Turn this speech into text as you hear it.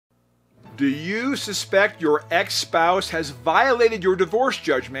Do you suspect your ex-spouse has violated your divorce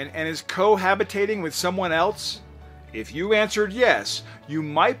judgment and is cohabitating with someone else? If you answered yes, you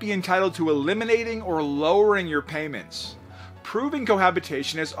might be entitled to eliminating or lowering your payments. Proving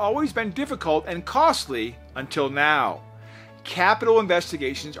cohabitation has always been difficult and costly until now. Capital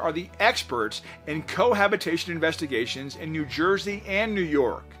Investigations are the experts in cohabitation investigations in New Jersey and New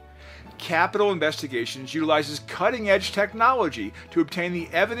York. Capital Investigations utilizes cutting-edge technology to obtain the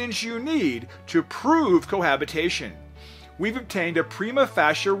evidence you need to prove cohabitation. We've obtained a prima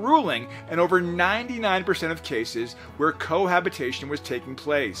facia ruling in over 99% of cases where cohabitation was taking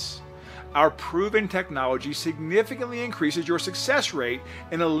place. Our proven technology significantly increases your success rate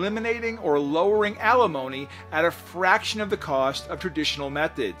in eliminating or lowering alimony at a fraction of the cost of traditional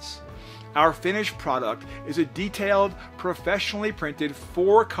methods. Our finished product is a detailed, professionally printed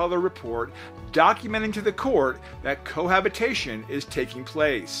 4-color report documenting to the court that cohabitation is taking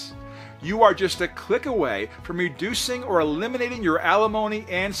place. You are just a click away from reducing or eliminating your alimony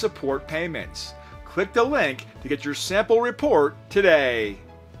and support payments. Click the link to get your sample report today.